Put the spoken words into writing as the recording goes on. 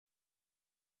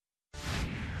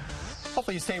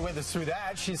Hopefully you stay with us through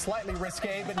that. She's slightly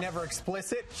risque but never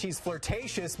explicit. She's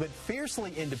flirtatious but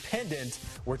fiercely independent.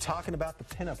 We're talking about the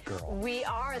pinup girl. We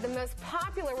are. The most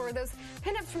popular were those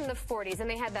pinups from the 40s, and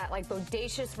they had that like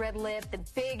bodacious red lip, the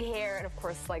big hair, and of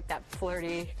course like that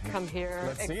flirty come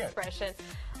here expression.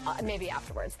 Maybe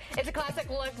afterwards. It's a classic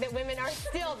look that women are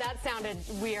still, that sounded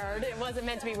weird. It wasn't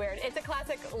meant to be weird. It's a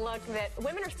classic look that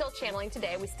women are still channeling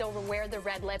today. We still wear the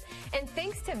red lip. And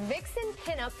thanks to Vixen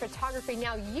Pin-Up Photography,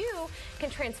 now you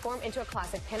can transform into a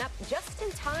classic pinup just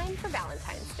in time for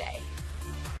Valentine's Day.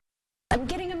 I'm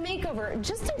getting a makeover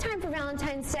just in time for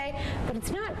Valentine's Day, but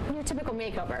it's not your typical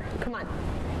makeover. Come on.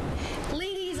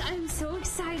 Ladies, I'm so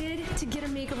excited to get a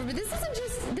makeover, but this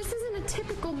isn't a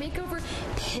typical makeover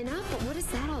pinup. What is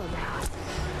that all about?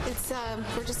 It's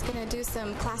we're just gonna do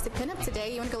some classic pinup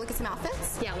today. You wanna go look at some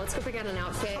outfits? Yeah, let's go pick out an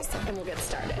outfit and we'll get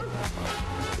started.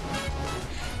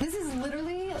 This is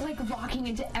literally like walking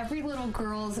into every little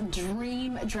girl's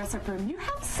dream dress-up room. You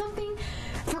have something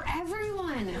for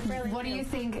everyone. Really what do you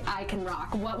think I can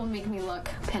rock? What will make me look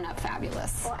pinup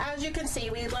fabulous? Well, as you can see,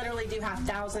 we literally do have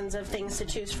thousands of things to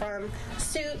choose from.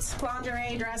 Suits,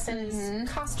 lingerie, dresses,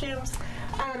 costumes.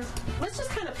 Let's just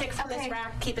kind of pick from this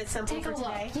rack, keep it simple Take for a look.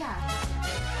 today. Yeah.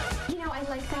 You know, I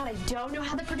like that. I don't know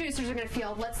how the producers are going to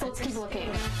feel. Let's keep looking.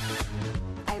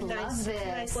 I love this.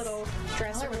 Nice little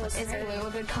dress. Is there a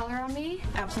little good color on me?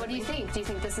 Absolutely. What do you think? Do you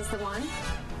think this is the one?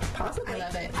 Possibly. I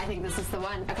love it. I think this is the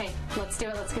one. Okay, let's do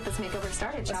it. Let's get this makeover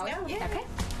started, shall we? Yeah. Okay.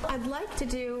 I'd like to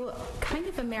do kind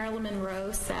of a Marilyn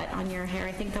Monroe set on your hair.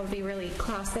 I think that would be really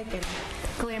classic and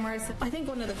glamorous. I think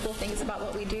one of the cool things about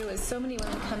what we do is so many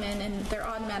women come in and their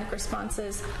automatic response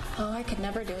is, oh, I could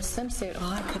never do a swimsuit.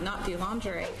 Oh, I could not do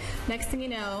lingerie. Next thing you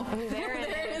know, they're in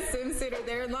a swimsuit or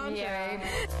they're in lingerie.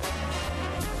 Yeah.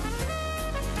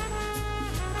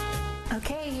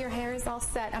 Okay, your hair is all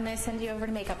set. I'm going to send you over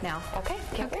to makeup now. Okay.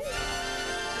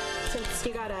 Since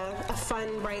you got a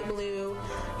fun bright blue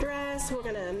dress, we're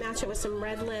going to match it with some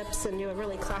red lips and do a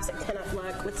really classic pinup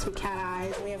look with some cat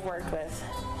eyes. We have worked with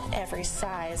every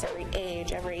size, every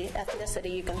age, every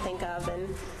ethnicity you can think of,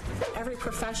 and every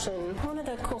profession. One of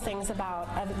the cool things about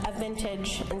a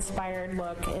vintage inspired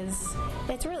look is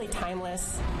it's really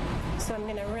timeless. So I'm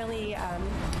going to really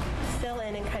fill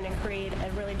in and kind of create a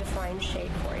really defined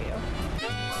shade for you.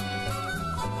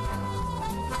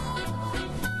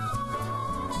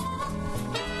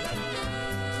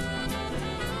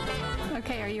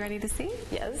 Okay, are you ready to see?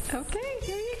 Yes. Okay,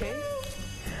 here you go.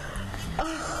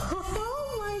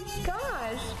 Oh my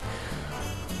gosh.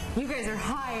 You guys are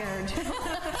hired.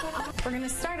 We're going to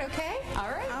start, okay? All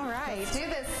right. All right. Let's do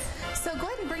this. So go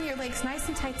ahead and bring your legs nice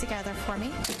and tight together for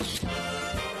me.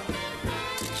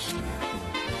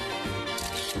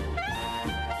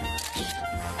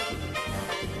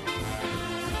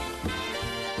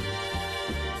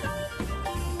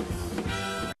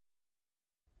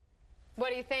 What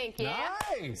do you think? Yeah?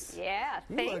 Nice. Yeah,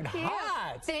 You thank look you.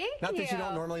 hot. Thank Not you. that you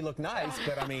don't normally look nice,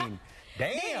 but I mean,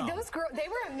 damn. Those girls, they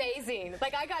were amazing.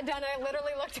 Like, I got done and I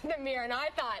literally looked in the mirror and I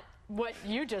thought, what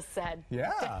you just said.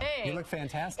 Yeah, Dang. you look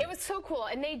fantastic. It was so cool.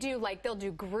 And they do, like, they'll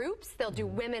do groups. They'll do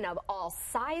women of all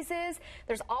sizes.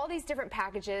 There's all these different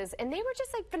packages. And they were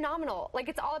just, like, phenomenal. Like,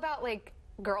 it's all about, like,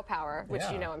 girl power, which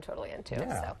you know I'm totally into.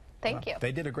 Yeah. So, thank you.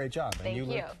 They did a great job. And Thank you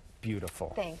you. look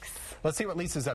beautiful. Thanks. Let's see what Lisa's up